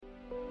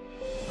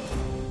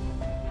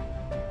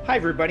Hi,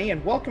 everybody,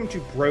 and welcome to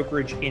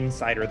Brokerage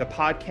Insider, the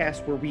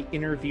podcast where we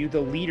interview the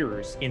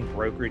leaders in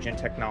brokerage and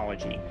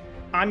technology.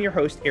 I'm your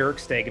host, Eric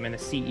Stegeman, the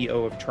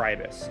CEO of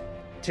Tribus.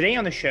 Today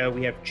on the show,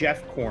 we have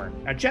Jeff Korn.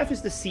 Now, Jeff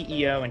is the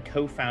CEO and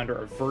co-founder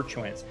of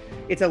Virtuance.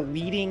 It's a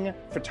leading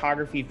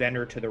photography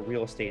vendor to the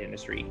real estate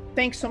industry.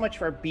 Thanks so much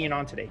for being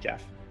on today,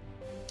 Jeff.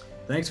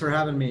 Thanks for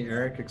having me,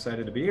 Eric.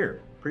 Excited to be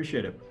here.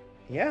 Appreciate it.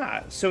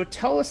 Yeah, so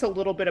tell us a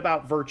little bit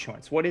about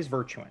Virtuance. What is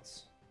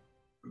Virtuance?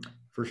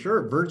 For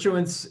sure.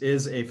 Virtuance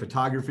is a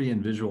photography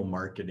and visual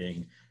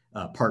marketing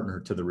partner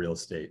to the real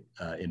estate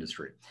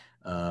industry.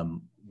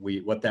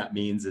 What that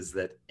means is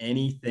that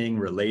anything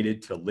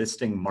related to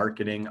listing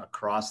marketing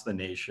across the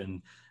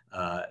nation,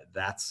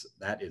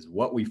 that is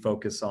what we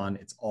focus on.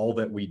 It's all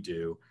that we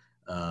do.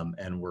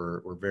 And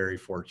we're very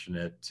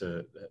fortunate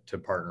to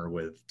partner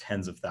with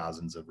tens of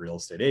thousands of real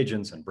estate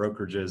agents and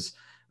brokerages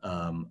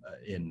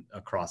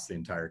across the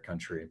entire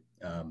country.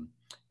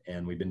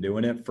 And we've been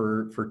doing it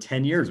for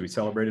 10 years. We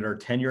celebrated our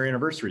 10-year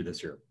anniversary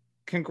this year.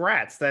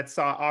 Congrats. That's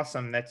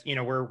awesome. That's,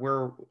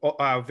 we're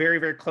very,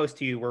 very close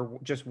to you. We're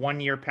just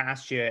 1 year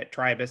past you at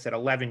Tribus at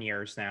 11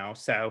 years now.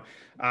 So,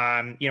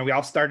 we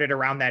all started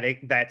around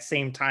that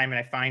same time. And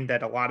I find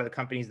that a lot of the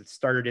companies that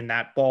started in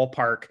that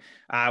ballpark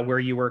where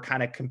you were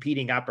kind of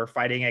competing up or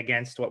fighting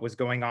against what was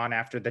going on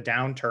after the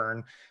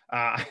downturn,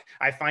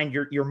 I find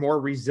you're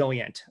more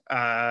resilient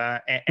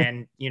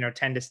and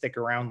tend to stick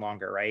around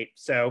longer, right?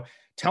 So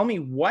tell me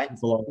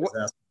People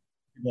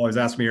always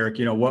ask me, Eric,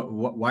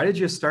 why did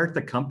you start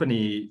the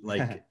company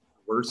like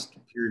worst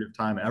period of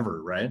time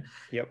ever, right?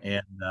 Yep.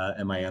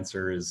 And my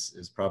answer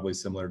is probably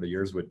similar to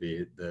yours would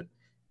be that,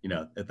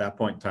 at that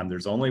point in time,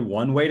 there's only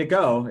one way to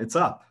go. It's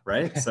up,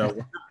 right? So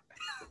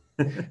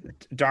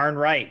Darn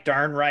right.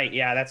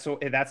 Yeah,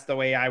 that's the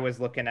way I was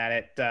looking at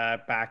it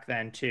back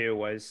then too,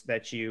 was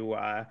that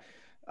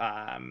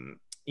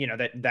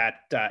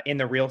in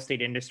the real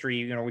estate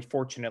industry, we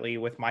fortunately,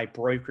 with my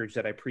brokerage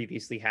that I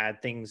previously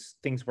had, things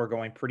were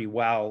going pretty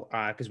well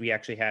because we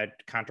actually had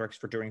contracts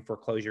for doing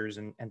foreclosures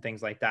and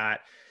things like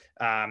that.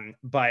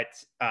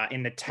 But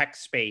in the tech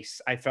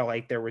space, I felt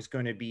like there was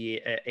going to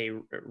be a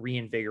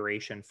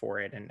reinvigoration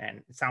for it. And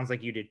it sounds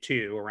like you did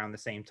too around the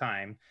same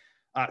time.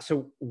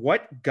 So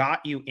what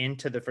got you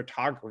into the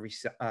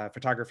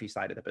photography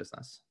side of the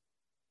business?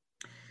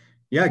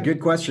 Yeah, good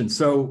question.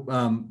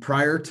 So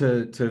prior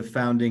to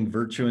founding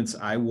Virtuance,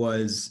 I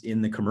was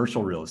in the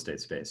commercial real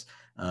estate space.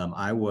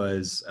 I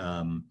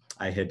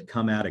had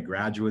come out of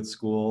graduate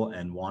school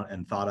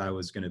and thought I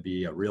was going to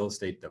be a real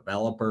estate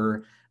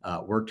developer.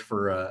 Worked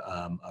for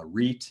a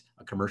REIT,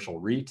 a commercial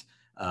REIT,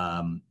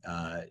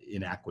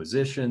 in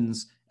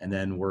acquisitions, and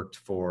then worked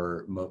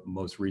for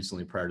most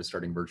recently, prior to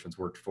starting Virtuance,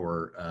 worked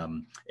for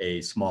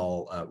a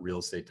small real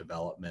estate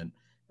development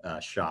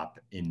shop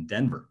in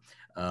Denver.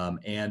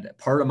 And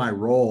part of my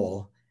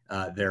role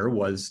there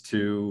was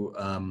to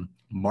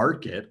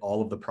market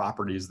all of the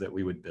properties that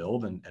we would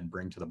build and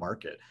bring to the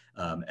market.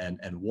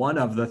 And one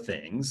of the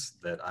things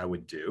that I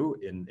would do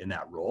in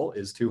that role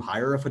is to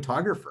hire a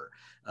photographer.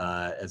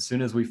 As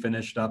soon as we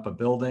finished up a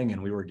building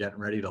and we were getting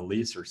ready to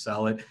lease or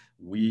sell it,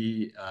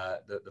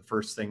 the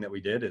first thing that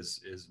we did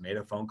is made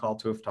a phone call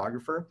to a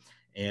photographer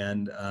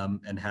and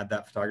had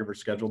that photographer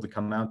scheduled to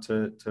come out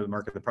to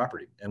market the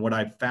property. And what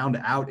I found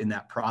out in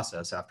that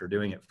process after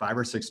doing it 5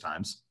 or 6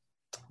 times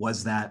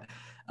was that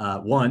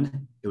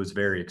one, it was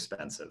very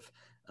expensive.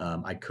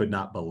 I could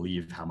not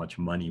believe how much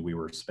money we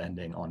were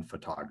spending on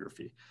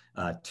photography.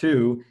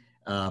 2,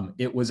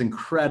 it was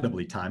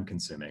incredibly time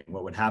consuming.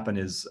 What would happen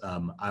is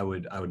I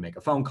would make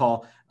a phone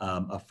call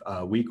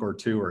a week or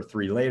 2 or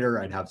 3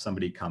 later, I'd have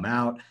somebody come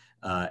out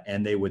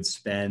and they would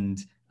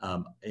spend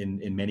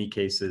in many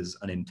cases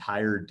an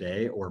entire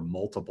day or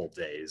multiple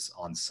days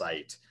on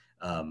site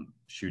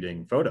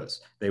shooting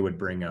photos. They would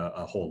bring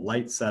a whole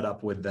light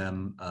setup with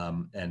them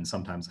and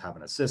sometimes have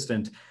an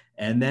assistant.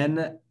 And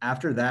then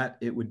after that,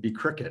 it would be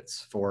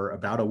crickets for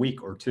about a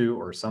week or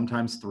 2 or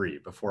sometimes 3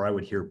 before I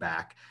would hear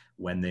back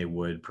when they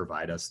would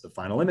provide us the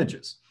final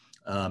images.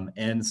 And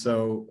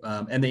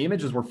the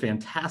images were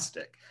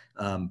fantastic,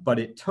 but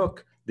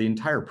the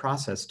entire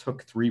process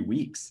took 3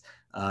 weeks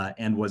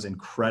and was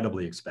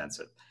incredibly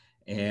expensive.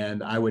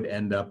 And I would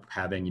end up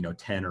having,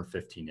 10 or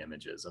 15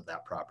 images of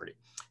that property.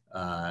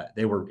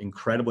 They were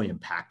incredibly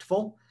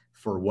impactful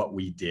for what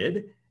we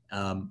did.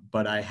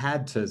 But I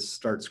had to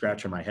start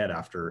scratching my head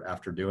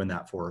after doing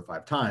that 4 or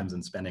 5 times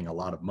and spending a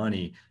lot of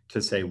money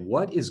to say,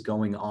 what is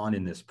going on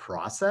in this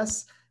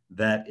process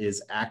that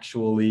is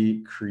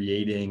actually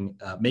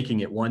making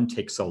it, 1,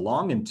 take so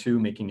long, and 2,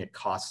 making it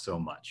cost so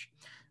much.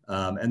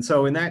 And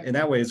so in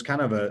that way, it's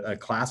kind of a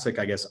classic,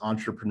 I guess,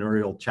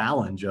 entrepreneurial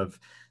challenge of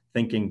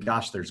thinking,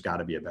 gosh, there's got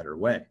to be a better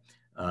way.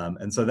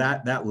 And so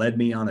that led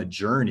me on a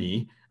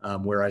journey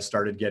where I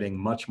started getting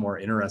much more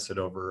interested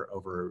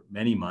over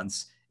many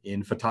months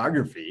in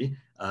photography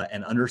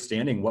and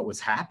understanding what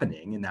was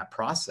happening in that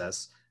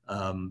process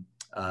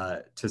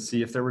to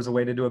see if there was a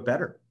way to do it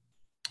better.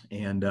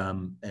 And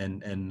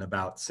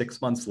about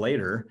 6 months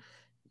later,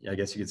 I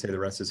guess you could say the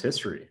rest is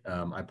history.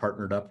 I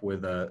partnered up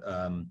with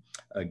a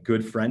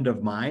good friend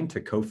of mine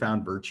to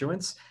co-found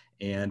Virtuance,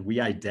 and we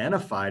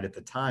identified at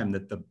the time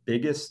that the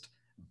biggest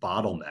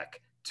bottleneck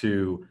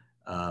to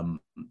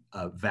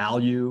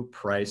value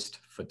priced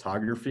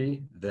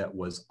photography that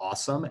was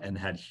awesome and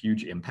had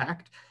huge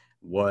impact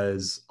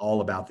was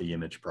all about the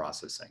image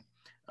processing.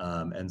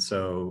 And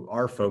so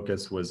our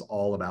focus was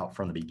all about,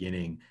 from the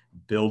beginning,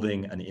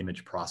 building an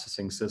image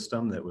processing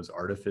system that was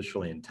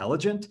artificially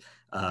intelligent,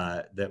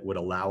 that would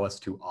allow us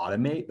to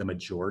automate the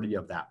majority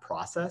of that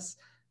process,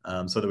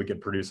 so that we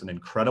could produce an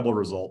incredible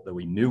result that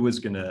we knew was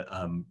going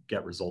to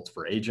get results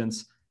for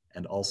agents,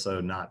 and also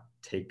not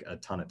take a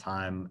ton of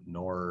time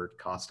nor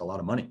cost a lot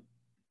of money.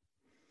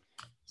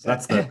 So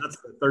that's the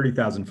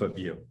 30,000 foot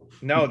view.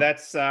 No,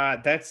 that's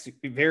very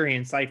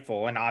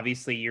insightful, and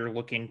obviously you're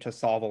looking to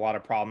solve a lot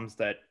of problems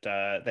that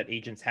that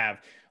agents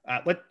have.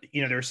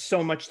 There's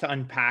so much to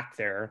unpack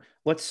there.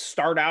 Let's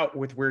start out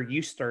with where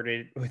you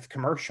started with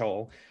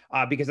commercial,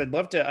 because I'd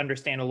love to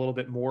understand a little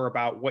bit more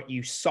about what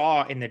you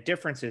saw in the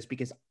differences.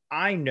 Because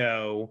I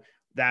know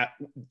that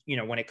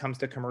when it comes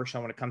to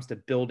commercial, when it comes to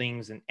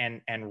buildings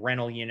and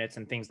rental units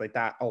and things like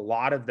that, a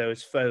lot of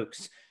those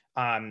folks,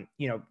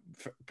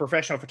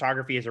 professional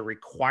photography is a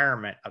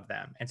requirement of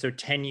them. And so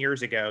 10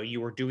 years ago,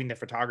 you were doing the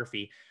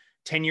photography.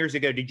 10 years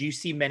ago, did you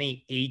see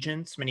many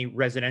agents, many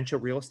residential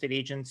real estate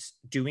agents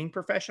doing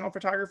professional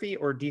photography?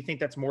 Or do you think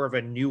that's more of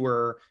a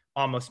newer,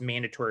 almost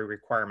mandatory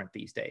requirement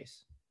these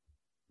days?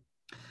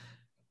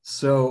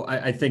 So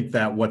I think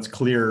that what's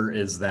clear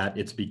is that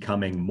it's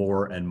becoming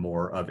more and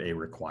more of a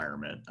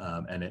requirement,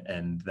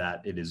 and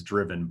that it is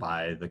driven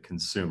by the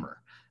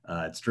consumer.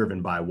 It's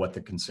driven by what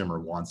the consumer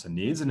wants and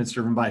needs, and it's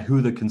driven by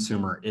who the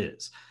consumer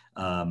is.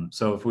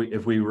 So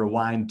if we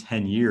rewind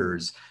 10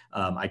 years,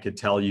 I could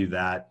tell you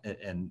that,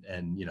 and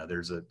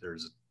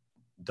there's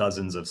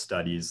dozens of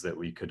studies that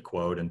we could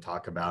quote and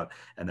talk about,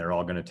 and they're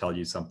all going to tell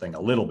you something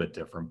a little bit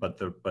different.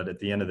 But at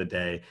the end of the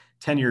day,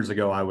 10 years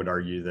ago, I would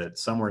argue that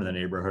somewhere in the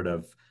neighborhood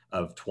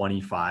of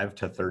 25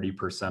 to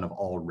 30% of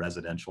all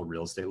residential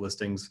real estate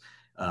listings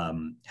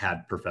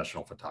had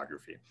professional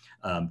photography.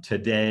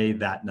 Today,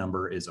 that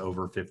number is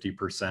over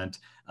 50%.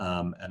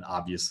 And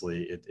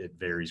obviously it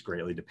varies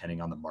greatly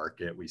depending on the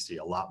market. We see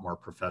a lot more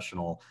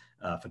professional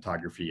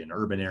photography in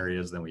urban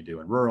areas than we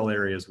do in rural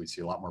areas. We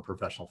see a lot more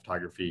professional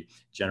photography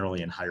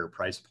generally in higher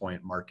price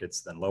point markets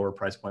than lower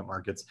price point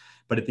markets.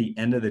 But at the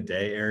end of the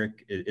day,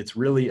 Eric, it's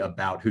really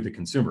about who the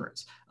consumer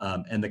is.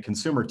 And the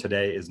consumer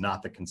today is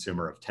not the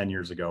consumer of 10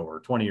 years ago or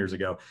 20 years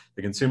ago.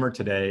 The consumer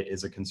today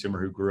is a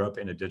consumer who grew up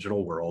in a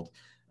digital world,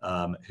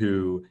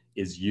 who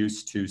is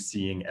used to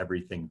seeing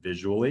everything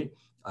visually.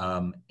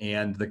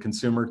 And the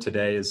consumer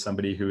today is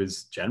somebody who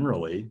is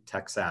generally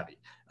tech savvy,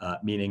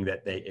 meaning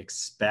that they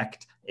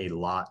expect a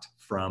lot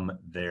from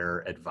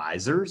their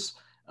advisors.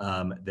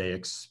 They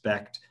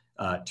expect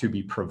to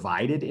be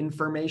provided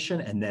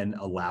information and then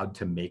allowed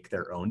to make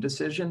their own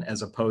decision,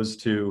 as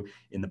opposed to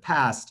in the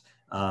past,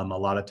 a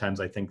lot of times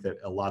I think that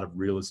a lot of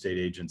real estate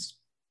agents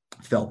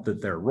felt that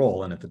their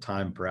role, and at the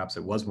time perhaps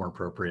it was more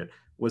appropriate,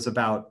 was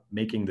about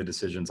making the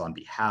decisions on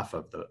behalf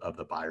of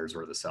the buyers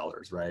or the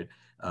sellers, right?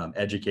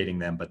 Educating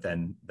them, but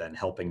then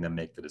helping them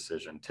make the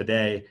decision.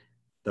 Today,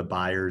 the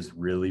buyers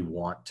really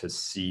want to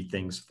see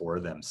things for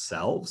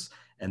themselves,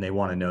 and they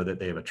want to know that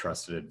they have a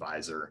trusted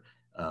advisor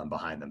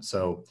behind them.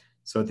 So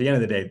at the end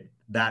of the day,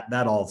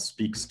 that all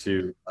speaks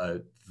to a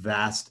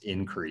vast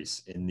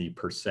increase in the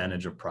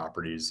percentage of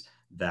properties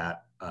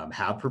that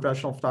have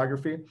professional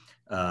photography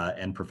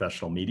and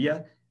professional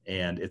media,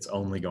 and it's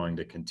only going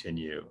to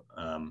continue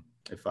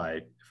if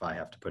I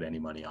have to put any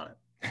money on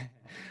it.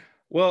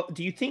 Well,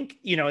 do you think,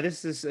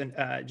 this is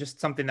just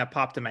something that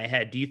popped in my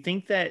head. Do you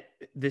think that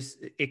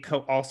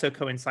also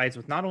coincides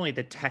with not only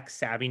the tech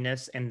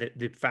savviness and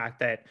the fact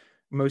that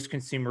most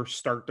consumers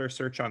start their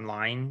search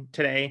online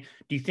today?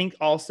 Do you think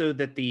also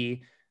that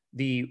the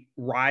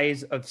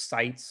rise of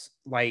sites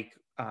like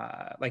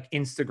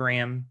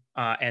Instagram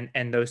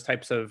and those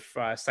types of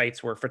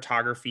sites where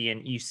photography,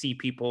 and you see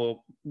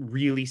people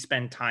really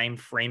spend time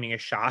framing a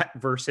shot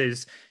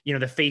versus, the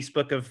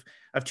Facebook of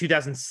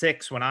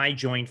 2006. When I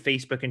joined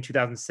Facebook in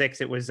 2006,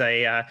 it was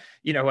a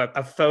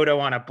photo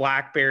on a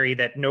BlackBerry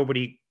that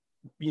nobody,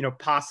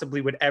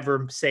 possibly would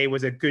ever say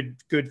was a good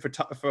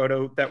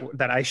photo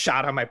that I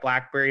shot on my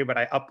BlackBerry, but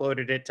I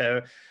uploaded it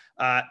to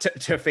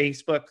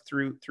Facebook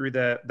through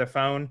the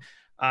phone.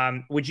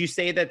 Would you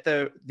say that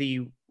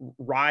the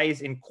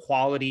rise in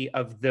quality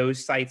of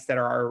those sites that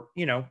are,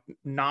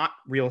 not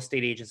real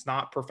estate agents,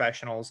 not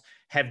professionals,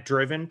 have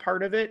driven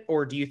part of it?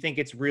 Or do you think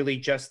it's really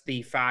just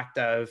the fact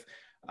of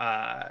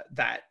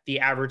that the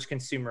average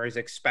consumer is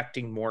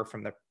expecting more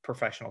from the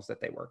professionals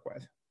that they work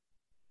with?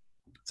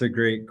 It's a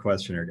great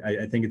question, Eric.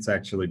 I think it's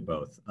actually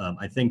both.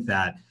 I think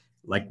that,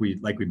 like we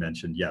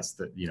mentioned, yes,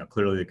 that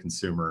clearly the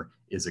consumer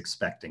is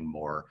expecting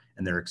more,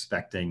 and they're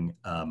expecting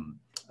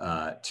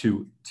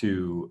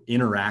to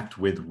interact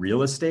with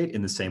real estate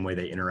in the same way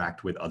they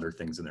interact with other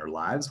things in their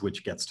lives,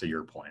 which gets to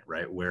your point,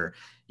 right? Where,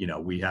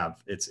 we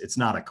have, it's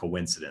not a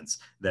coincidence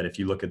that if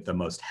you look at the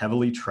most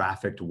heavily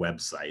trafficked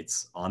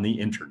websites on the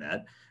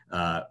internet,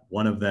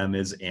 one of them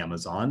is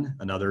Amazon,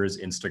 another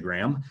is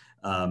Instagram,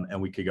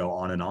 and we could go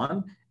on and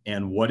on.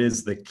 And what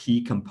is the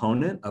key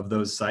component of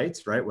those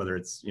sites, right? Whether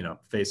it's,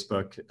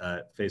 Facebook,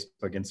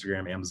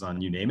 Instagram, Amazon,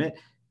 you name it,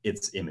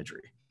 it's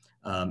imagery.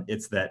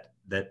 It's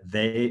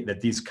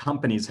that these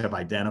companies have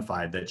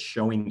identified that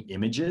showing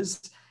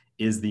images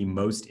is the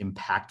most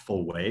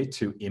impactful way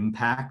to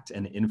impact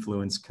and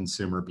influence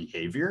consumer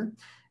behavior.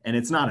 And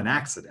it's not an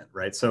accident,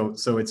 right? So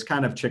it's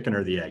kind of chicken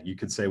or the egg. You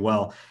could say,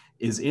 well,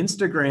 is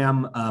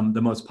Instagram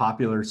the most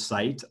popular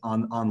site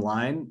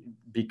online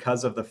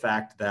because of the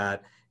fact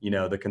that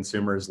the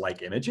consumers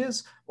like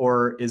images,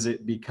 or is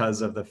it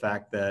because of the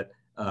fact that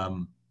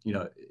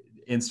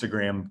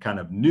Instagram kind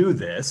of knew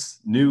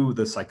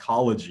the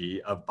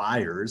psychology of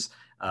buyers,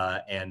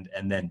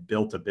 and then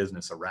built a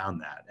business around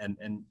that?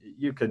 And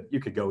you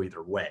could go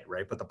either way,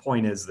 right? But the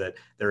point is that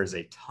there is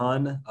a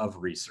ton of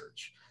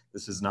research.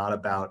 This is not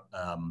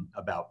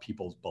about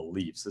people's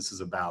beliefs. This is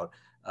about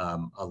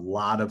a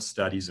lot of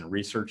studies and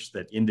research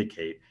that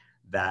indicate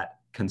that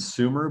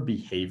consumer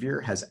behavior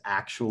has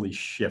actually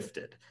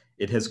shifted.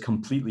 It has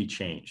completely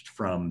changed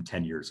from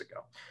 10 years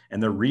ago.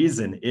 And the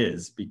reason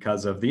is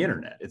because of the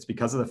internet. It's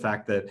because of the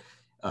fact that,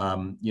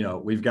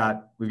 we've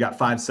got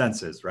five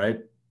senses,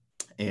 right?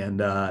 And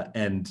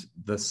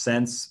the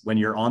sense when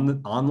you're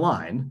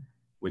online,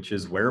 which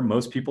is where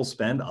most people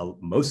spend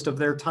most of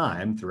their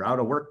time throughout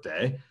a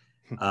workday,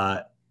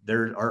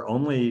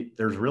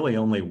 there's really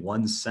only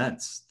one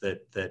sense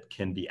that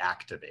can be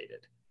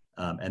activated,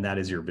 and that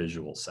is your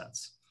visual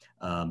sense.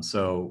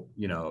 So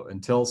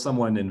until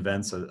someone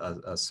invents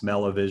a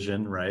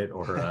smell-o-vision, right,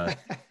 or a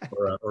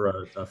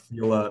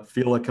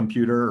feel a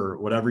computer, or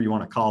whatever you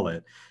want to call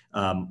it,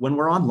 when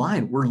we're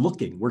online,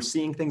 we're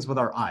seeing things with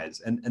our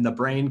eyes, and the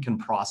brain can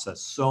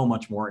process so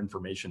much more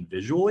information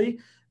visually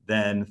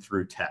than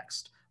through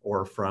text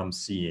or from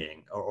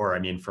seeing, or I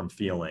mean from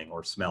feeling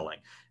or smelling.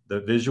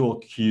 The visual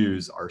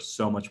cues are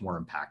so much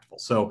more impactful.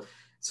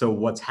 So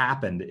what's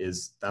happened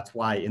is that's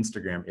why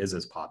Instagram is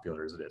as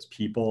popular as it is.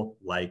 People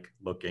like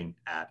looking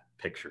at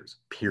pictures,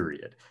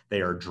 period.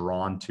 They are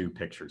drawn to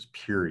pictures,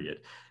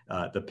 period.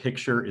 The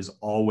picture is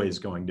always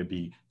going to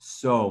be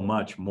so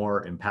much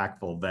more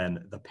impactful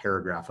than the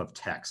paragraph of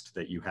text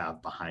that you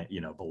have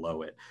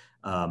below it.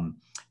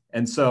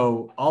 And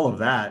so all of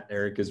that,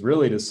 Eric, is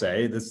really to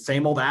say the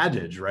same old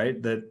adage,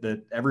 right?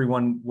 That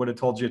everyone would have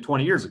told you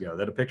 20 years ago,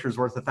 that a picture is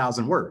worth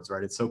 1,000 words,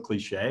 right? It's so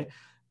cliche,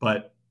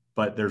 but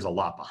there's a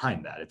lot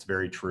behind that. It's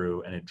very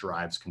true, and it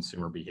drives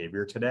consumer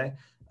behavior today.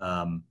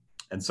 And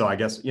so I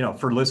guess,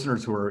 for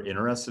listeners who are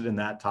interested in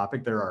that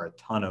topic, there are a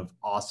ton of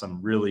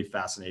awesome, really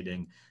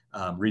fascinating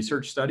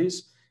research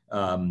studies.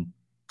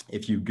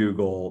 If you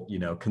Google,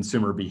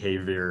 consumer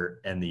behavior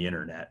and the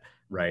internet,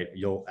 right,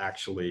 you'll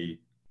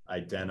actually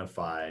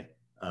identify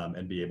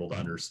and be able to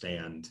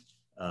understand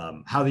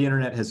how the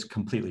internet has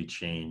completely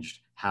changed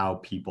how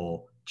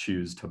people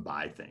choose to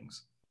buy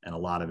things. And a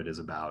lot of it is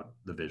about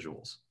the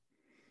visuals.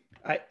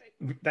 I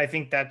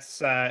think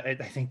that's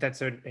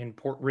an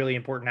really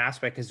important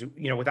aspect, because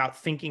without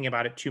thinking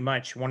about it too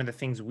much, one of the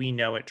things we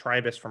know at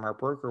Tribus from our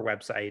broker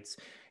websites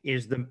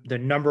is the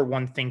number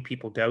one thing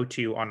people go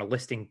to on a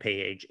listing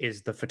page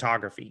is the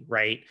photography,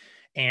 right?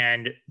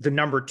 And the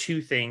number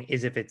two thing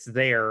is, if it's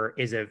there,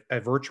 is a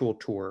virtual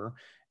tour.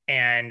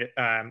 And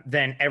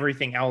then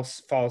everything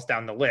else falls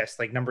down the list.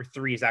 Like number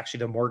three is actually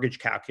the mortgage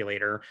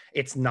calculator.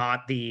 It's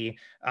not the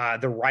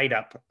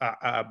write-up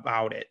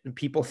about it. And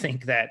people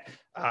think that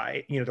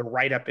the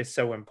write-up is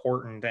so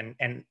important,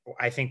 and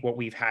I think what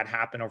we've had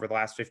happen over the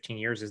last 15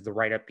 years is the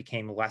write-up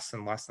became less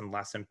and less and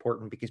less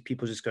important, because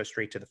people just go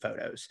straight to the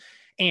photos.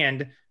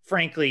 And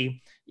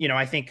frankly,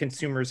 I think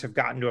consumers have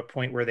gotten to a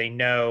point where they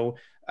know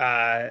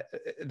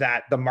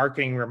that the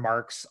marketing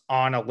remarks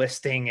on a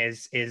listing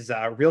is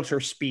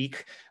realtor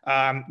speak,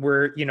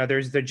 where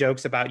there's the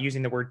jokes about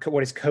using the word,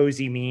 what does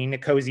cozy mean?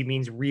 Cozy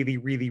means really,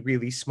 really,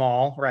 really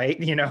small, right?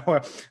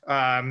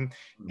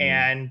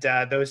 And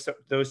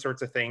those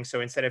sorts of things. So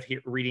instead of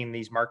reading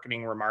these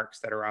marketing remarks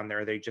that are on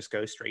there, they just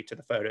go straight to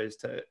the photos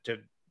to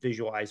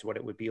visualize what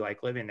it would be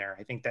like living there.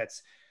 I think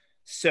that's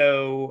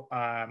so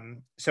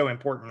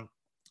important.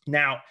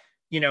 Now,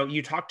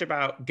 you talked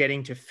about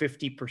getting to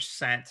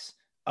 50%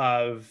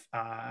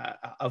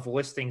 of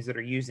listings that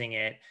are using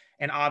it,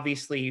 and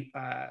obviously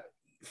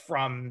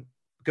from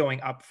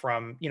going up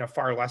from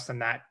far less than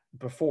that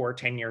before,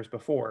 10 years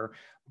before.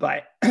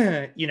 But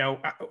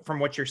from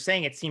what you're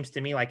saying, it seems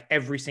to me like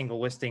every single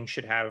listing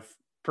should have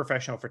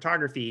professional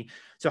photography.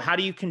 So how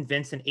do you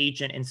convince an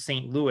agent in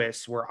St.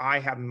 Louis, where I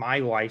have my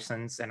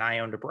license and I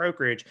owned a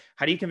brokerage,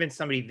 how do you convince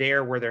somebody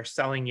there where they're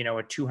selling a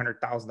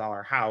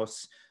 $200,000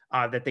 house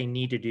that they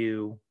need to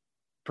do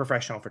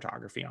professional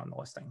photography on the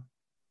listing?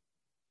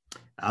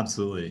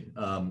 Absolutely.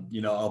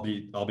 I'll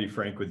be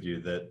frank with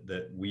you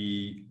that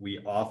we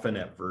often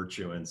at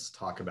Virtuance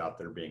talk about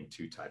there being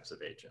two types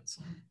of agents,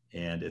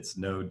 and it's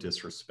no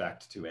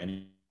disrespect to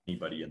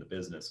anybody in the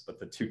business, but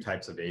the two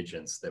types of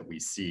agents that we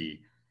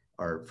see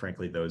are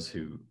frankly those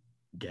who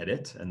get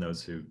it and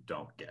those who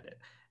don't get it.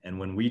 And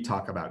when we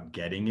talk about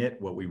getting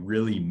it, what we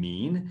really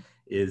mean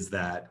is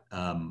that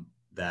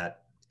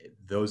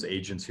those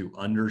agents who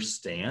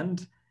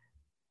understand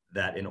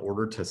that in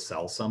order to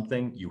sell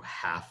something, you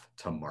have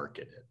to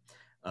market it.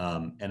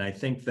 And I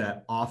think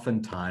that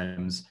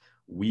oftentimes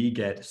we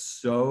get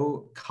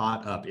so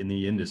caught up in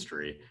the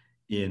industry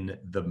in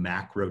the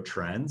macro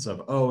trends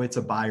of, oh, it's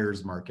a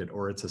buyer's market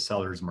or it's a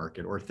seller's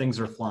market or things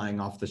are flying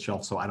off the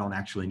shelf, so I don't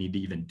actually need to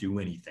even do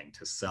anything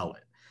to sell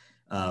it.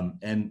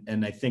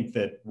 And I think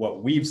that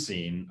what we've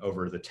seen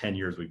over the 10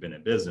 years we've been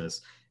in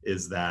business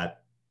is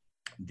that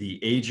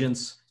the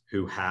agents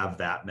who have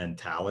that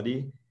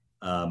mentality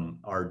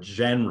are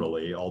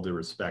generally, all due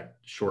respect,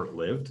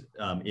 short-lived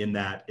in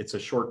that it's a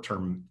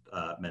short-term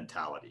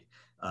mentality.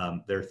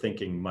 They're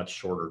thinking much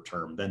shorter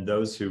term than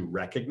those who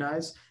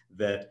recognize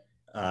that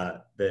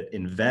that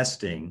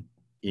investing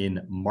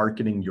in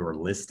marketing your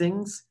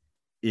listings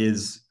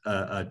is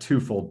a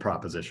twofold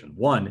proposition.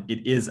 One,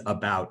 it is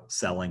about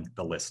selling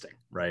the listing,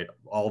 right?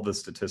 All the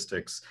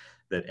statistics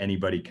that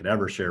anybody could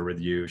ever share with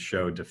you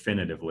show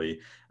definitively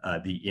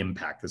the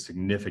impact, the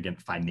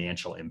significant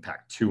financial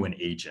impact to an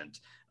agent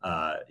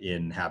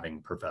in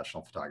having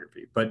professional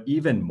photography. But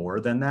even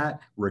more than that,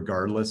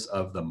 regardless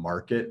of the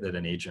market that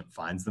an agent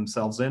finds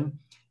themselves in,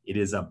 it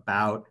is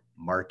about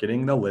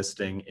marketing the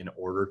listing in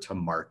order to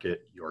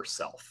market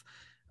yourself.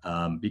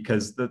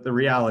 Because the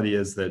reality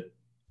is that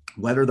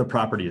whether the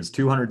property is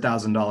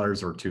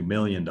 $200,000 or $2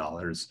 million,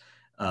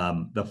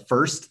 the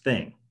first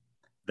thing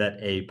that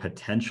a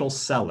potential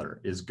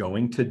seller is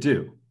going to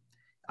do,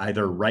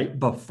 either right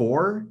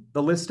before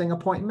the listing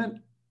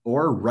appointment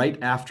or right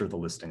after the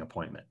listing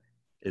appointment,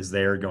 is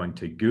they are going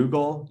to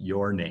Google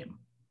your name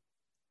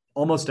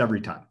almost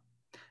every time.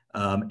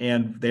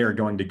 And they are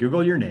going to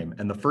Google your name.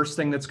 And the first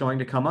thing that's going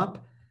to come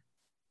up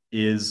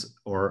is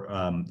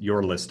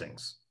your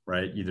listings,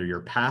 right? Either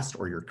your past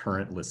or your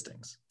current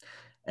listings.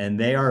 And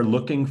they are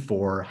looking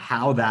for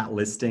how that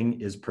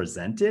listing is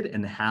presented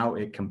and how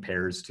it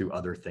compares to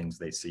other things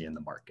they see in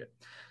the market.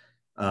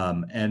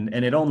 And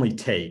it only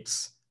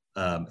takes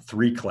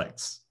 3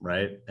 clicks,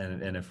 right?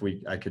 And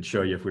I could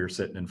show you if we were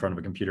sitting in front of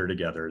a computer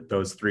together,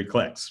 those 3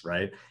 clicks,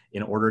 right?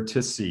 In order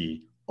to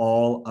see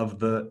all of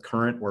the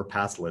current or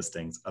past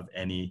listings of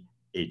any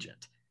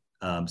agent.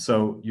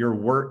 So your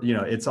work,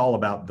 it's all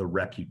about the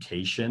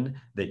reputation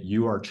that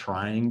you are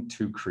trying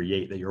to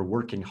create, that you're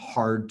working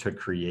hard to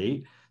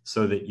create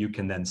so that you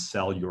can then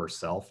sell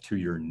yourself to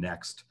your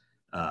next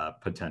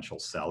potential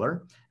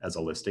seller as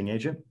a listing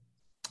agent.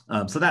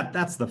 So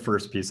that's the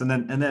first piece. And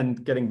then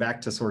getting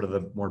back to sort of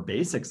the more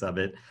basics of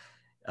it,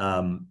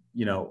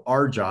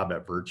 our job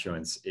at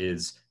Virtuance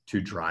is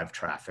to drive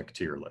traffic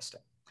to your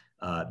listing.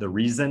 The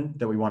reason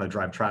that we want to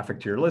drive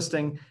traffic to your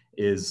listing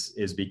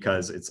is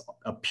because it's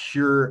a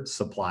pure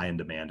supply and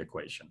demand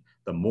equation.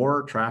 The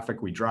more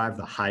traffic we drive,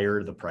 the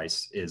higher the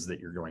price is that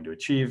you're going to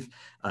achieve,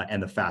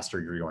 and the faster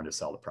you're going to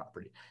sell the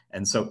property.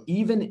 And so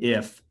even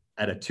if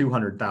at a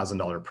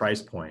 $200,000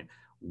 price point,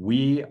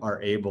 we are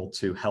able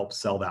to help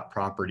sell that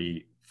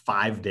property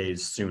 5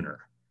 days sooner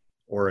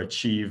or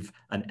achieve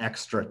an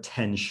extra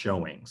 10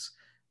 showings,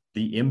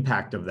 the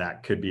impact of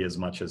that could be as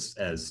much as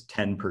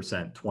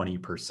 10%,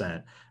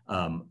 20%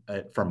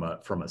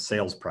 from a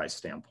sales price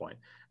standpoint.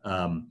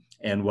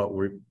 And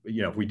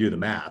if we do the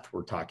math,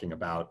 we're talking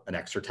about an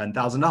extra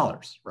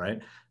 $10,000, right?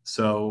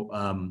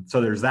 So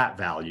there's that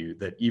value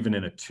that even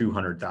in a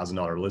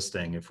 $200,000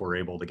 listing, if we're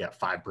able to get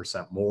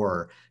 5%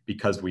 more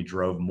because we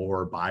drove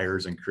more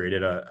buyers and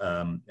created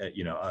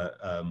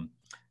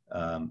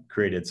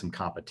created some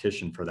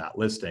competition for that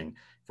listing,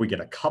 if we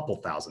get a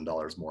couple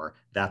 $1,000s more,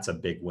 that's a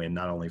big win,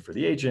 not only for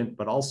the agent,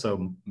 but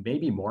also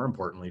maybe more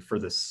importantly for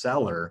the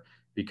seller,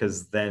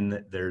 because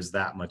then there's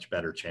that much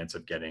better chance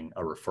of getting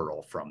a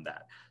referral from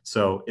that.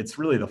 So it's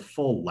really the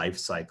full life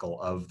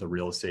cycle of the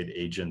real estate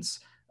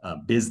agent's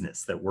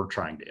business that we're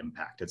trying to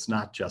impact. It's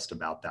not just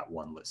about that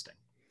one listing.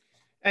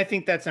 I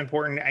think that's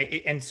important.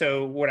 And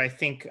so what I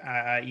think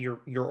your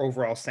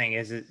overall saying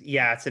is,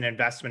 yeah, it's an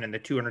investment in the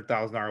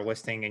 $200,000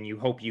 listing, and you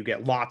hope you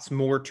get lots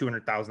more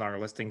 $200,000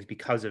 listings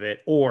because of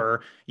it,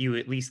 or you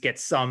at least get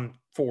some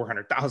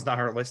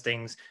 $400,000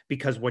 listings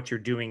because what you're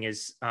doing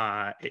is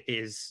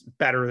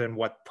better than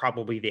what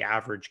probably the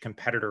average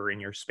competitor in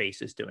your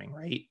space is doing,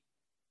 right?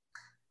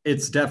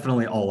 It's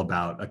definitely all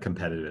about a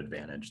competitive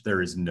advantage.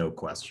 There is no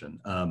question.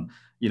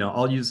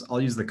 I'll use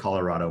the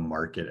Colorado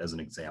market as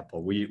an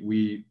example.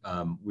 We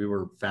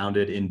were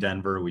founded in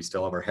Denver. We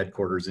still have our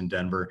headquarters in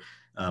Denver.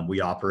 We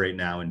operate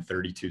now in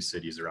 32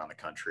 cities around the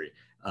country.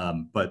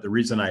 But the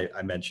reason I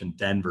mentioned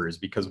Denver is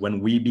because when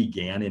we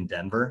began in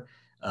Denver,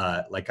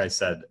 like I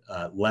said,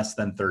 less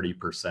than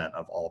 30%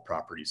 of all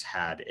properties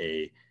had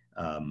a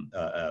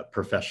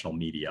professional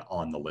media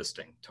on the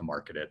listing to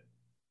market it.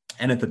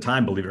 And at the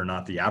time, believe it or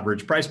not, the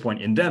average price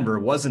point in Denver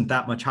wasn't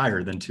that much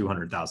higher than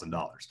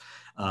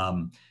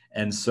 $200,000.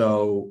 And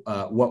so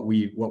what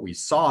we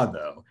saw,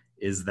 though,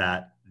 is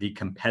that the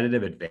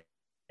competitive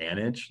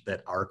advantage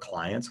that our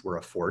clients were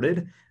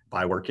afforded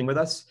by working with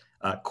us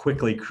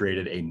quickly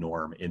created a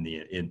norm in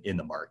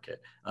the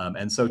market.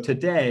 And so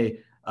today,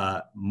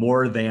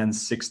 more than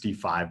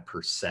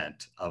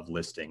 65% of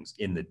listings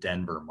in the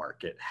Denver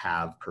market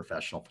have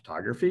professional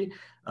photography.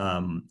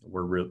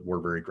 We're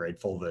very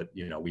grateful that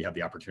we have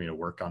the opportunity to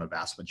work on a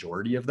vast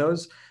majority of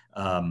those,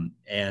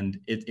 and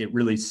it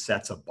really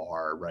sets a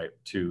bar, right,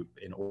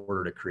 in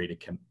order to create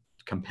a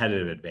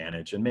competitive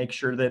advantage and make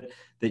sure that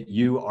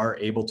you are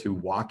able to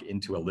walk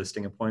into a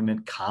listing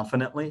appointment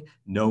confidently,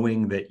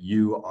 knowing that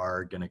you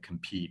are going to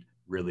compete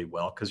really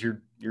well because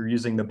you're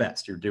using the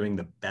best. You're doing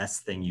the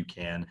best thing you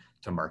can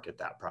to market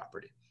that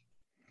property.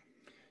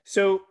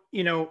 So,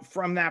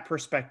 from that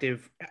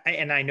perspective,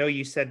 and I know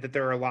you said that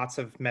there are lots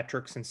of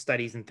metrics and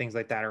studies and things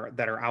like that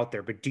are out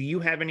there, but do you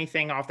have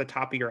anything off the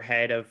top of your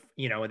head of,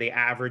 the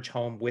average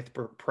home with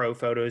pro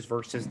photos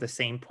versus the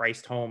same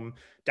priced home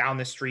down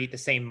the street, the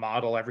same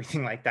model,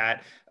 everything like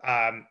that?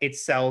 It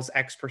sells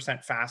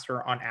X%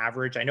 faster on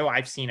average. I know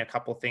I've seen a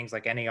couple things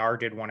like NAR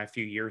did one a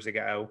few years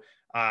ago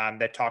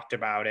that talked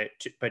about it,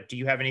 but do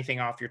you have anything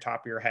off your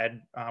top of your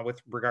head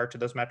with regard to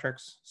those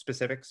metrics,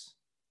 specifics?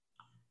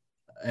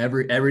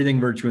 Everything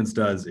Virtuance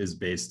does is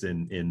based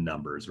in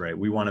numbers, right?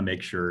 We want to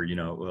make sure, a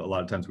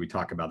lot of times we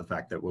talk about the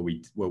fact that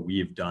what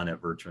we've done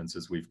at Virtuance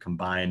is we've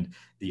combined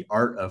the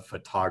art of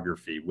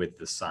photography with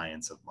the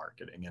science of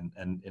marketing.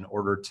 And in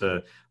order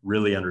to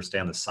really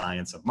understand the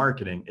science of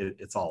marketing,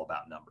 it's all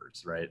about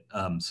numbers, right?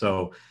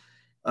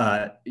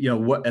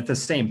 At the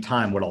same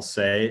time, what I'll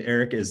say,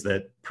 Eric, is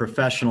that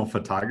professional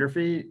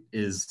photography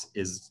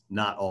is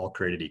not all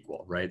created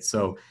equal, right?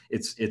 So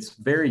it's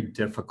very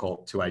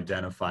difficult to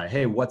identify,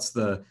 hey, what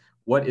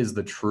is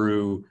the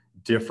true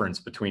difference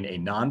between a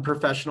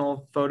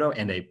non-professional photo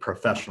and a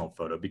professional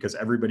photo, because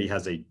everybody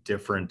has a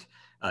different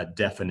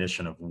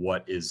definition of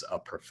what is a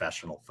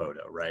professional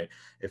photo, right?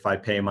 If I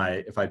pay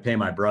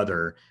my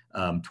brother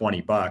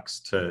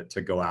 $20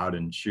 to go out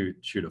and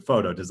shoot a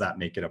photo, does that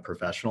make it a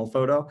professional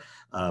photo?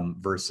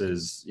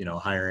 Versus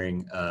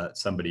hiring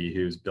somebody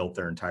who's built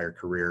their entire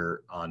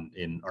career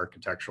in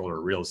architectural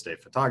or real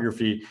estate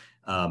photography?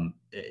 Are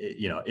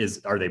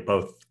they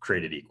both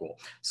created equal?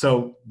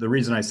 So the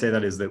reason I say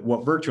that is that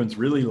what Virtuance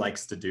really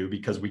likes to do,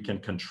 because we can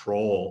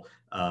control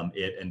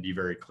it and be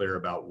very clear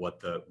about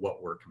what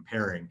we're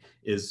comparing,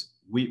 is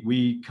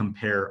we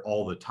compare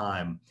all the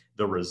time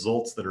the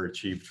results that are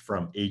achieved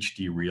from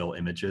HD Real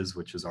Images,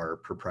 which is our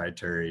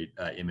proprietary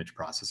image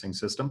processing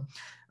system.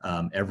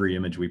 Every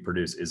image we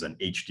produce is an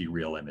HD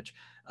Real image.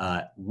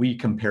 We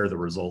compare the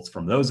results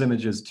from those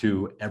images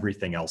to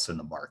everything else in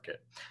the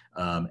market.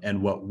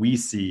 And what we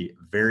see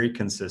very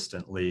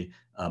consistently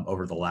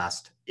over the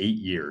last 8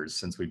 years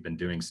since we've been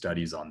doing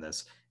studies on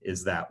this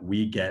is that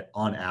we get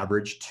on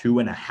average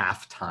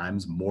 2.5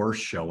 times more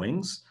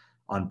showings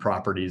on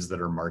properties that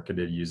are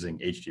marketed using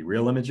HD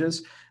Real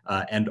Images.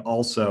 And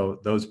also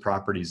those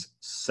properties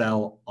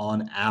sell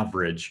on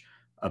average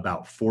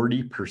about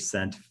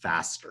 40%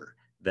 faster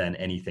than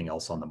anything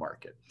else on the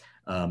market.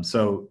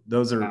 So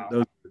those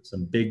are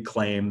some big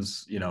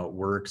claims.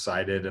 We're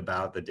excited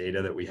about the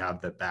data that we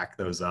have that back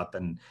those up,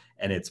 and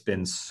it's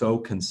been so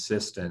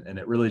consistent, and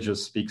it really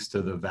just speaks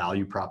to the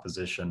value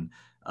proposition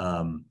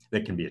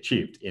that can be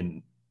achieved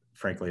in,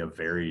 frankly, a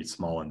very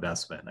small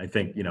investment. I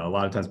think, a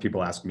lot of times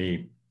people ask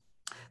me,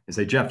 they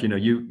say, Jeff,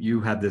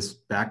 you have this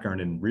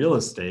background in real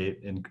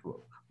estate, and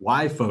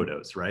why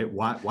photos, right?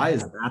 Why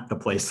is that the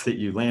place that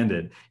you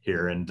landed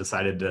here and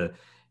decided to,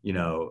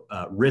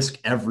 risk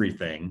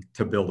everything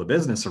to build a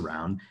business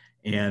around?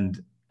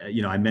 And,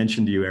 I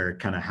mentioned to you, Eric,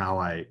 kind of how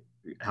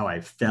I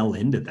fell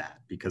into that,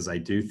 because I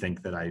do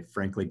think that I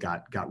frankly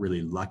got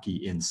really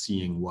lucky in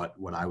seeing what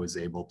I was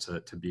able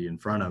to be in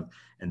front of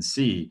and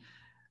see.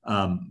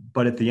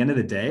 But at the end of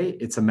the day,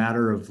 it's a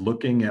matter of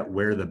looking at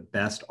where the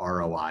best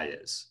ROI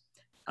is.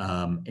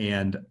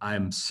 And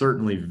I'm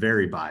certainly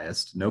very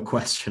biased, no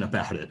question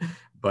about it,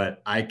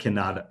 but I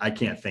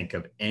can't think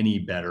of any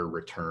better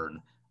return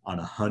on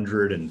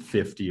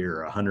 $150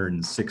 or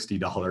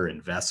 $160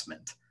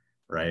 investment,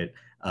 right?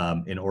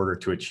 In order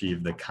to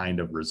achieve the kind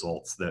of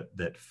results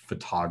that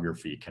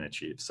photography can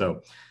achieve.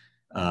 So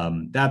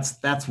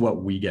that's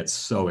what we get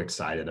so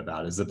excited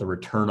about, is that the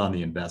return on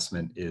the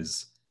investment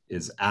is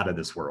out of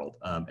this world.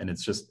 And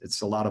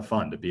it's a lot of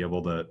fun to be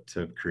able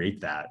to create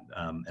that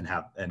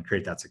and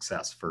create that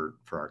success for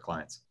our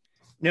clients.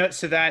 No,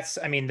 so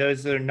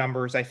those are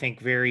numbers I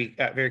think very,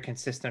 very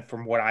consistent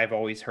from what I've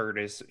always heard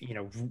is,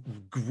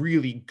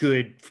 really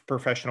good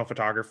professional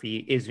photography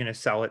is going to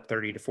sell at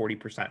 30 to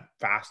 40%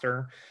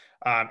 faster.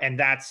 And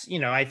that's,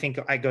 I think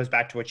it goes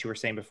back to what you were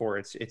saying before.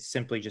 It's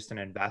simply just an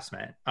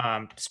investment.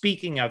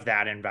 Speaking of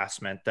that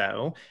investment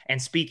though,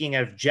 and speaking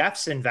of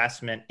Jeff's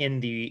investment in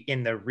the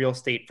real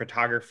estate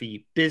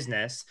photography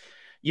business,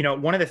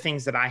 one of the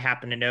things that I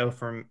happen to know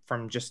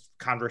from just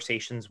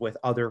conversations with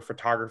other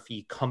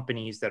photography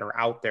companies that are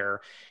out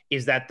there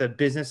is that the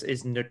business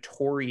is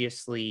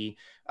notoriously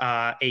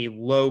a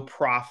low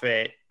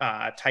profit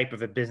type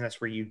of a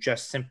business where you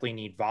just simply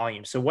need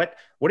volume. So what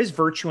has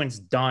Virtuance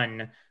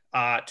done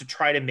to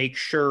try to make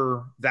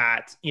sure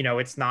that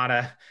it's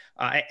not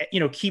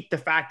keep the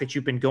fact that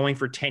you've been going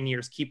for 10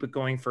 years, keep it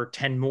going for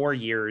 10 more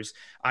years,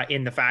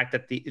 in the fact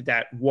that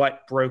that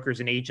what brokers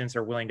and agents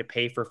are willing to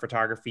pay for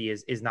photography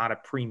is not a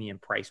premium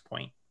price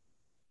point.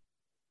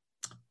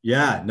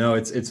 Yeah, no,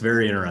 it's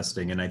very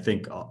interesting, and I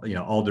think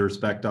all due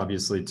respect,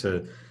 obviously,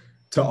 to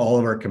all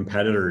of our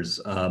competitors,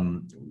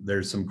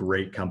 there's some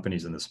great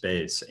companies in the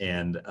space,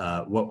 and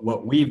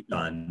what we've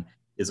done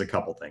is a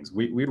couple things.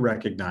 We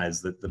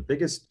recognize that the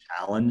biggest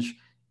challenge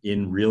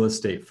in real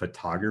estate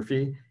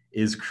photography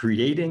is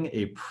creating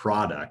a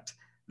product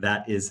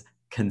that is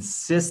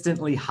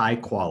consistently high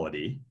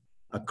quality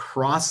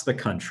across the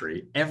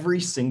country every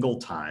single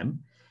time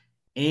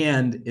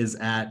and is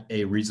at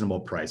a reasonable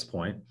price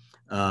point.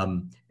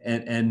 And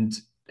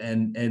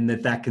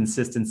that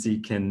consistency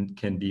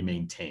can be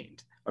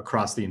maintained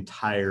across the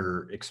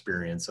entire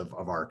experience of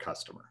our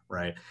customer,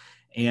 right?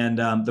 And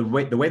the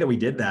way that we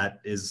did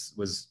that is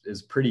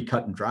pretty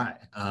cut and dry.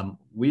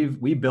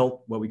 We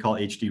built what we call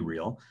HD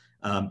Reel.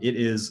 It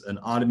is an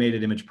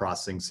automated image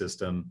processing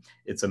system.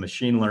 It's a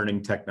machine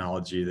learning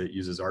technology that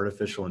uses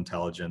artificial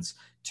intelligence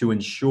to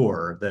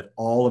ensure that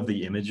all of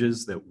the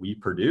images that we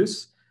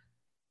produce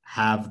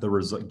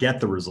get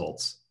the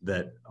results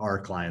that our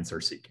clients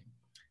are seeking.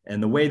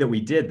 And the way that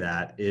we did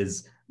that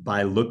is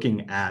by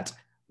looking at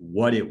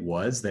what it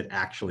was that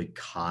actually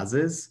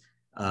causes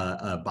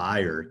a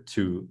buyer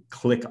to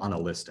click on a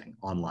listing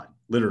online,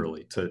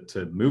 literally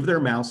to move their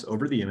mouse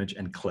over the image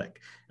and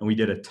click. And we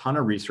did a ton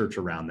of research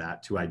around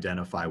that to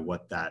identify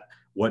what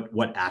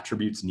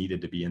attributes needed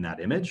to be in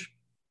that image.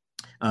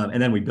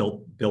 And then we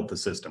built the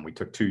system. We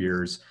took 2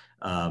 years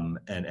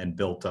and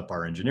built up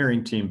our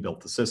engineering team,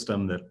 built the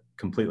system that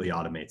completely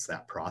automates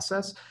that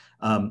process.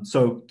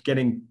 So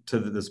getting to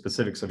the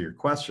specifics of your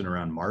question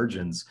around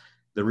margins,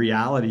 the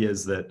reality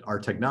is that our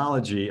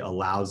technology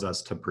allows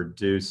us to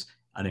produce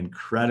an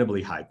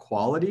incredibly high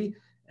quality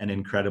and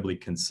incredibly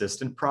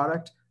consistent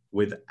product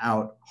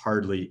without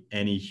hardly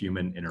any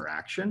human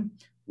interaction,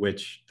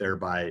 which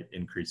thereby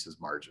increases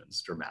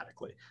margins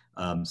dramatically.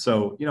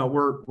 So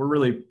we're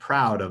really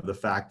proud of the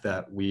fact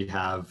that we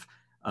have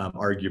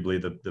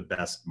arguably the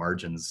best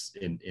margins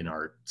in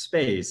our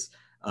space.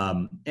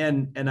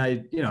 And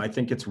I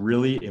think it's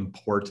really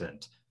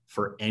important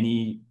for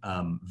any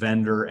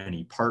vendor,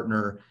 any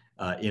partner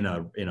in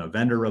a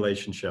vendor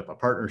relationship, a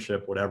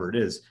partnership, whatever it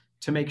is,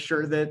 to make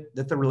sure that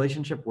the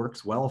relationship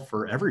works well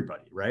for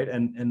everybody, right?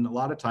 And a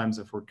lot of times,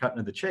 if we're cutting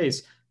to the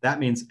chase, that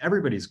means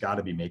everybody's got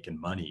to be making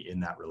money in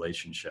that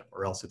relationship,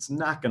 or else it's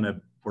not going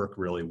to work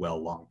really well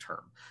long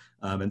term.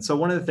 And so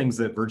one of the things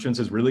that Virtuance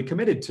is really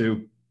committed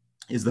to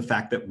is the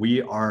fact that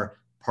we are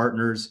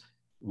partners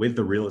with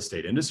the real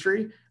estate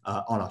industry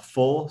on a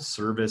full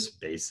service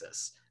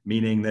basis,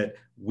 meaning that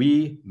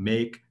we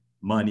make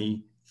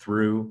money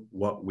through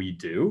what we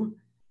do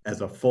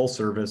as a full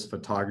service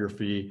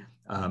photography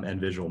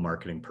and visual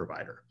marketing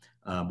provider.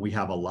 We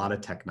have a lot of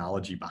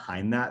technology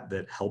behind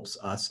that helps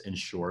us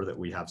ensure that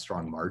we have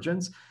strong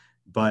margins,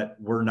 but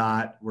we're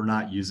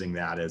not using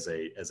that as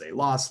a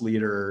loss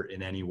leader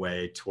in any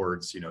way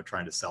towards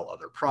trying to sell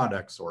other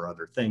products or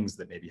other things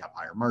that maybe have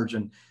higher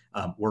margin.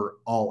 We're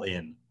all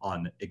in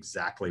on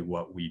exactly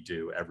what we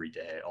do every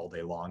day, all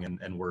day long,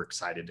 and we're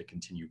excited to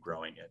continue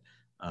growing it.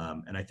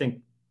 And I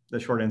think the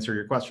short answer to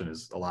your question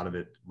is a lot of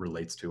it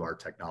relates to our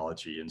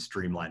technology and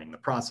streamlining the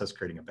process,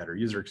 creating a better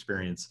user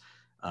experience,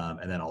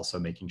 and then also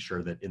making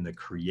sure that in the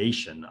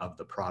creation of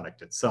the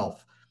product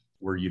itself,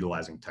 we're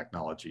utilizing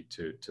technology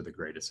to the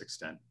greatest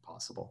extent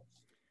possible.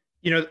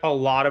 A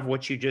lot of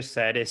what you just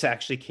said is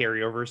actually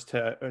carryovers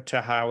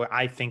to how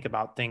I think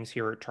about things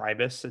here at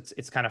Tribus.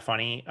 It's kind of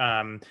funny.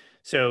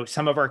 So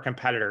some of our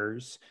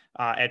competitors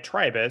at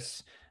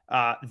Tribus,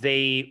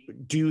 they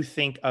do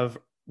think of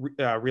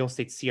real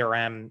estate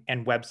CRM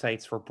and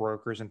websites for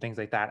brokers and things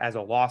like that as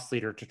a loss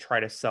leader to try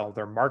to sell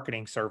their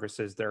marketing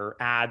services, their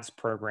ads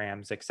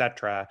programs,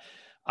 etc.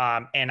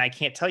 And I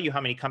can't tell you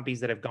how many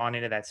companies that have gone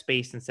into that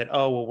space and said,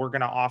 oh, well, we're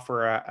going to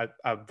offer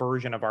a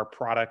version of our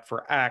product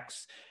for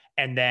X,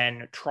 and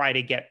then try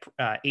to get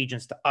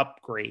agents to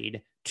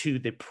upgrade to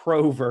the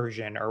pro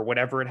version or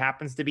whatever it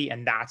happens to be.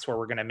 And that's where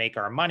we're going to make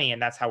our money.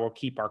 And that's how we'll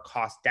keep our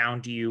costs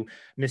down to you,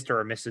 Mr.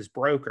 or Mrs.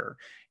 Broker.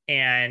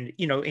 And,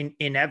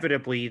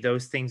 inevitably,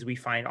 those things we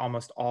find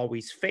almost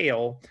always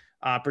fail,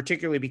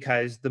 particularly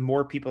because the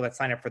more people that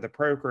sign up for the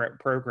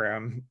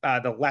program,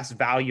 the less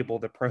valuable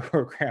the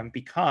program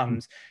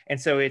becomes. And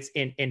so it's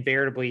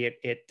invariably,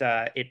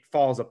 it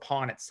falls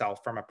upon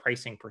itself from a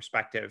pricing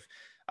perspective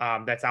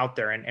that's out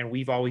there. And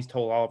we've always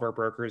told all of our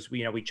brokers,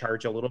 we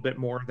charge a little bit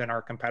more than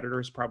our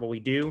competitors probably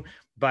do,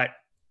 but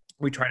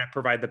We try to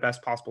provide the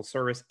best possible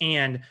service,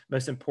 and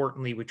most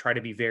importantly, we try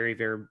to be very,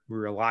 very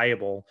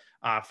reliable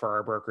for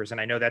our brokers.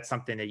 And I know that's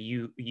something that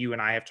you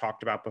and I have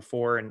talked about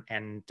before,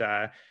 and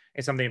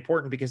it's something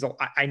important because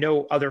I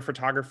know other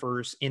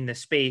photographers in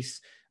this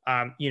space.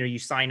 You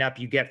sign up,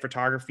 you get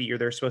photography, or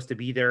they're supposed to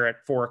be there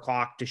at 4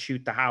 o'clock to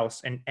shoot the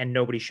house, and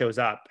nobody shows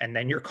up, and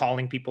then you're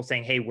calling people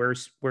saying, "Hey,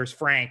 where's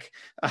Frank?"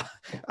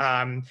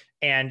 And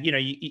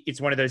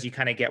it's one of those, you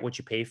kind of get what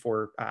you pay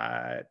for.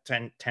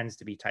 Tends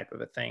to be type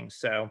of a thing.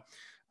 So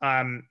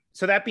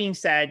that being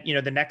said,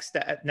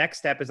 the next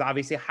step is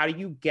obviously, how do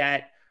you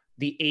get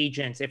the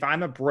agents? If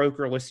I'm a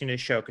broker listening to the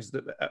show, because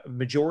the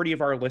majority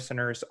of our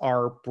listeners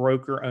are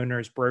broker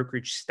owners,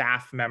 brokerage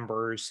staff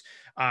members,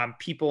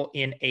 people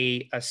in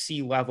a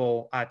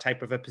C-level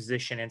type of a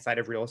position inside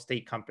of real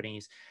estate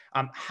companies,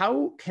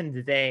 how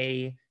can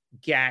they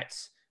get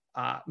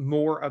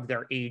more of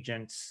their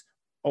agents,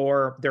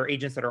 or their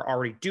agents that are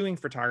already doing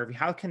photography?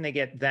 How can they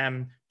get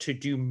them to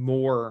do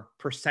more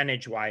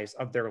percentage wise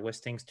of their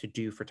listings to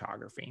do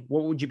photography?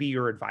 What would be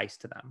your advice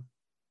to them?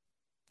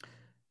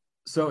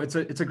 So it's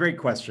a great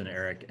question,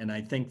 Eric. And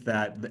I think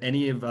that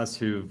any of us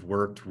who've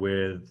worked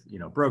with,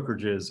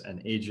 brokerages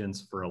and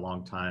agents for a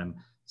long time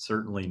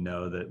certainly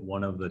know that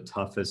one of the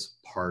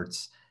toughest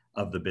parts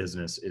of the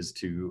business is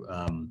to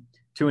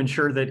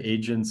ensure that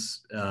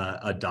agents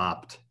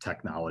adopt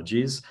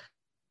technologies,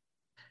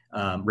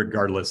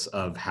 regardless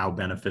of how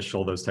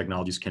beneficial those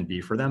technologies can be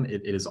for them.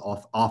 It is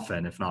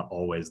often, if not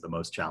always, the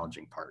most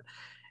challenging part.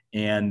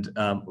 And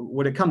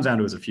what it comes down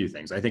to is a few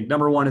things. I think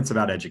number one, it's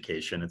about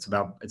education. It's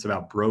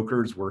about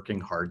brokers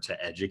working hard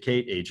to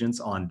educate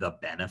agents on the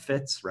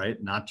benefits, right?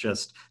 Not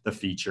just the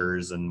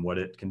features and what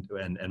it can do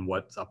and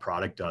what a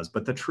product does,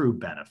 but the true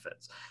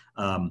benefits.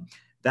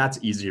 That's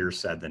easier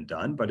said than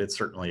done, but it's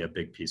certainly a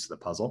big piece of the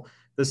puzzle.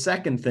 The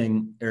second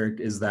thing, Eric,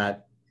 is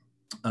that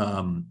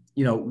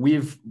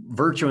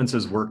Virtuance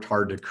has worked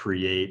hard to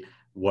create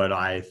what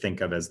I think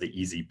of as the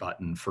easy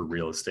button for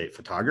real estate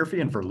photography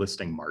and for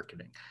listing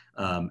marketing.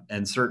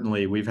 And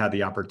certainly we've had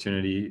the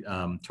opportunity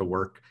to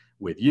work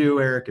with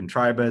you, Eric, and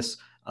Tribus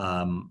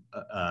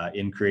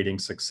in creating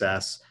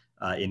success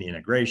in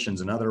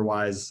integrations and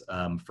otherwise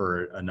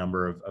for a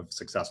number of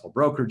successful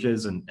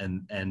brokerages.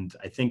 And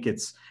I think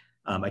it's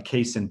a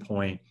case in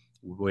point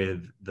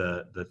with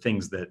the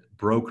things that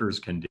brokers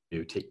can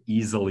do to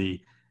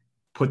easily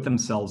put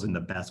themselves in the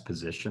best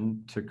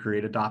position to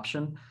create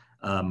adoption.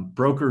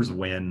 Brokers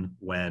win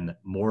when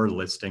more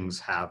listings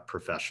have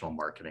professional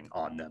marketing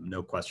on them,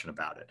 no question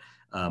about it.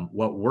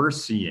 What we're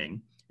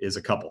seeing is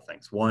a couple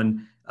things.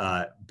 One,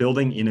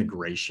 building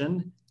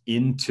integration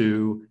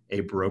into a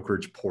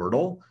brokerage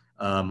portal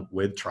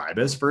with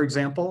Tribus, for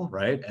example,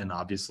 right? And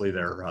obviously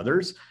there are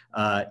others,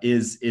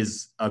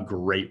 is a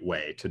great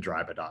way to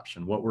drive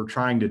adoption. What we're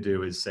trying to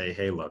do is say,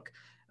 hey, look,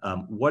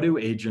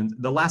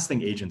 the last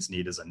thing agents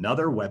need is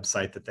another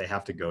website that they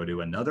have to go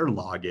to, another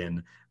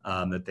login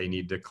that they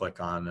need to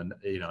click on, and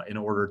in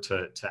order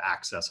to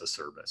access a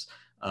service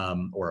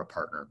or a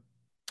partner.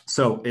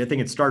 So I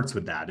think it starts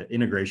with that.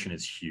 Integration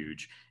is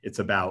huge. It's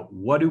about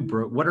what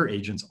are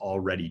agents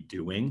already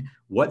doing?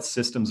 What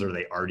systems are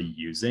they already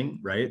using?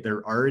 Right?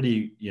 They're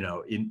already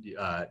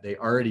they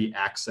already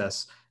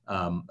access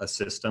a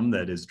system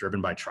that is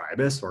driven by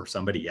Tribus or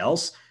somebody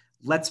else.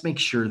 Let's make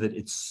sure that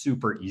it's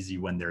super easy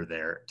when they're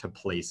there to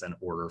place an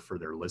order for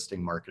their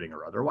listing, marketing,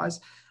 or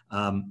otherwise.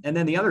 And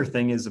then the other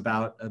thing is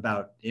about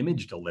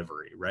image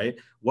delivery, right?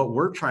 What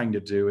we're trying to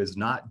do is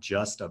not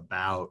just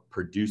about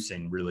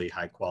producing really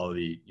high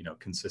quality,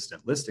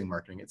 consistent listing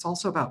marketing. It's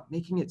also about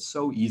making it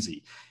so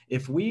easy.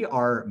 If we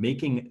are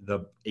making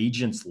the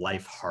agent's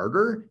life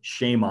harder,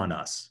 shame on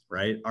us,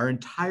 right? Our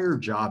entire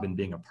job in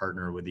being a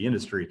partner with the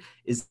industry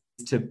is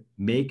to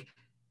make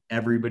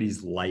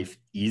everybody's life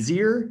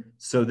easier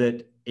so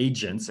that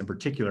agents in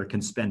particular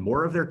can spend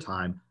more of their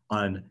time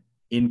on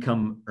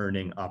income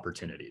earning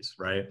opportunities,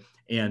 right?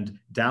 And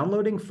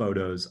downloading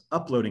photos,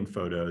 uploading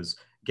photos,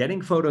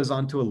 getting photos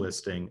onto a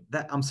listing,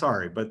 I'm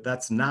sorry, but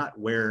that's not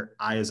where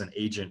I as an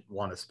agent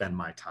want to spend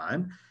my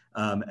time.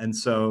 And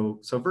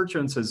so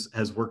Virtuance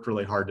has worked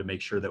really hard to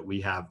make sure that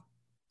we have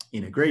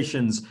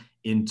integrations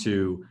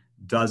into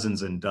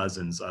dozens and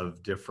dozens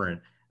of different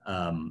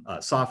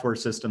software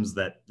systems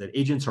that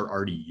agents are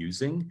already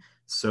using,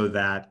 so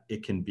that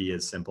it can be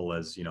as simple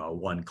as a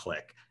one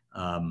click.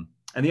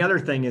 And the other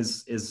thing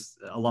is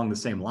along the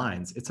same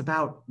lines. It's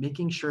about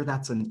making sure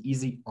that's an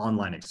easy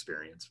online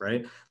experience,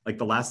 right? Like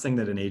the last thing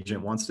that an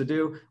agent wants to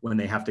do when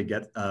they have to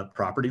get a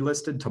property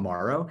listed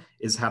tomorrow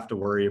is have to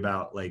worry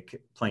about like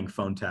playing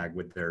phone tag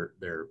with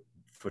their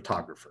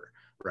photographer,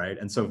 right?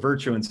 And so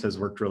Virtuance has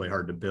worked really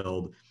hard to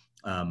build,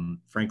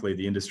 frankly,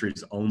 the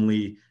industry's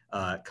only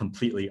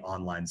completely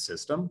online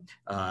system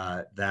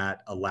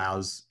that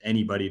allows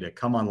anybody to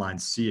come online,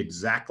 see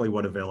exactly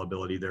what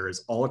availability there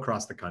is all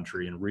across the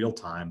country in real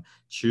time,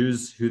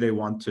 choose who they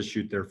want to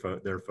shoot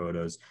their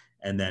photos,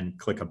 and then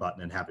click a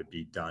button and have it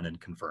be done and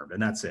confirmed.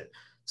 And that's it.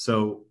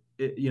 So,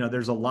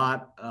 there's a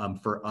lot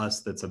for us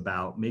that's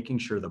about making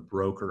sure the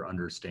broker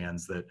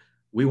understands that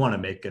we want to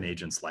make an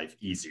agent's life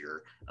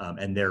easier,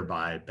 and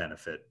thereby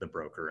benefit the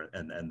broker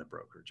and the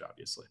brokerage,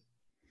 obviously.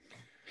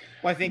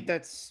 Well, I think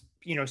that's,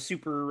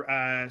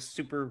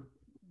 super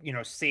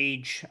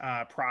sage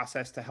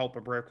process to help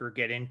a broker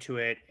get into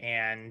it.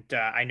 And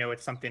I know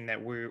it's something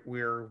that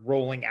we're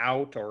rolling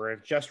out or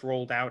have just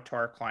rolled out to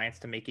our clients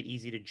to make it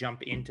easy to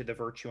jump into the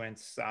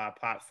Virtuance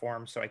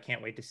platform. So I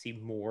can't wait to see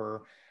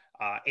more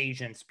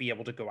agents be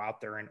able to go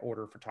out there and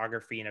order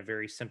photography in a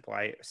very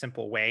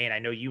simple way. And I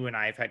know you and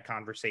I have had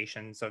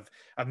conversations of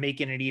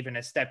making it even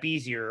a step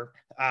easier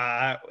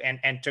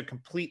and to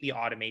completely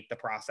automate the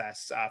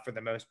process for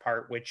the most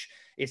part, which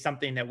is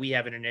something that we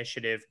have an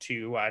initiative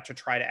to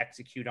try to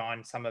execute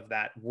on some of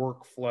that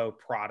workflow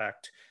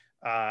product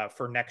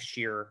for next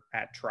year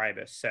at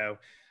Tribus. So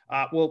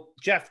well,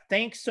 Jeff,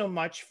 thanks so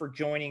much for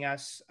joining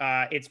us.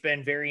 It's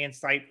been very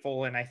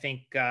insightful, and I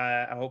think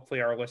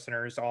hopefully our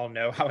listeners all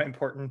know how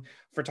important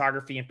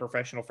photography and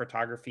professional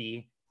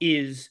photography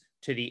is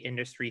to the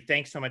industry.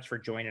 Thanks so much for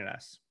joining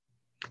us.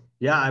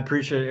 Yeah, I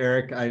appreciate it,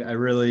 Eric. I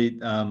really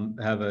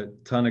have a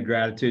ton of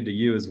gratitude to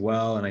you as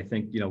well. And I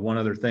think, one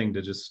other thing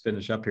to just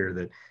finish up here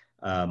that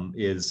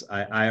is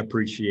I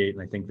appreciate,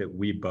 and I think that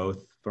we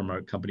both, from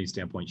a company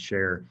standpoint,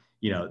 share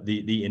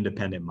the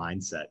independent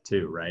mindset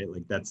too, right?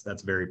 Like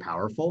that's very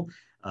powerful.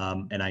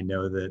 And I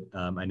know that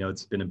I know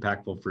it's been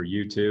impactful for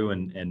you too.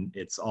 And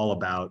it's all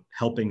about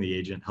helping the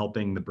agent,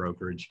 helping the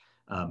brokerage,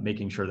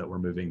 making sure that we're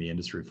moving the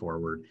industry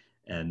forward.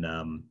 And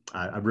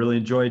I've really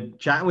enjoyed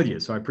chatting with you.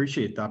 So I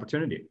appreciate the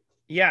opportunity.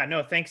 Yeah,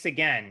 no, thanks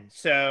again.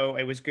 So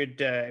it was good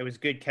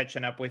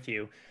catching up with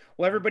you.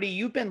 Well, everybody,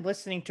 you've been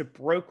listening to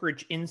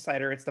Brokerage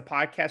Insider. It's the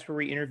podcast where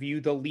we interview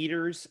the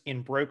leaders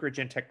in brokerage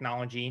and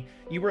technology.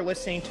 You were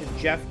listening to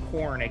Jeff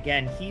Korn.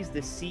 Again, he's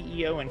the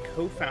CEO and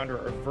co-founder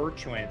of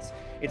Virtuance.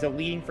 It's a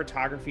leading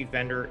photography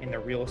vendor in the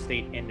real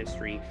estate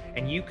industry.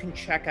 And you can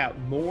check out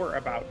more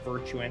about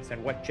Virtuance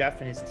and what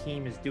Jeff and his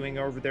team is doing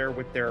over there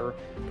with their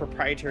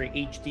proprietary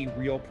HD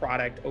Reel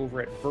product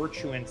over at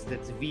Virtuance.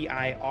 That's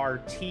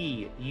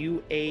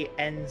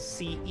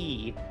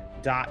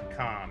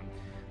VIRTUANCE.com.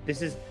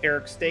 This is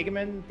Eric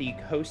Stegeman, the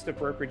host of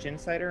Brokerage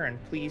Insider,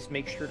 and please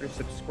make sure to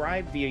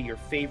subscribe via your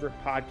favorite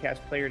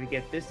podcast player to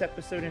get this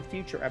episode and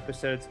future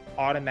episodes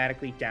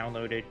automatically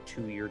downloaded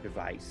to your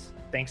device.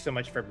 Thanks so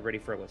much for everybody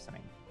for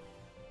listening.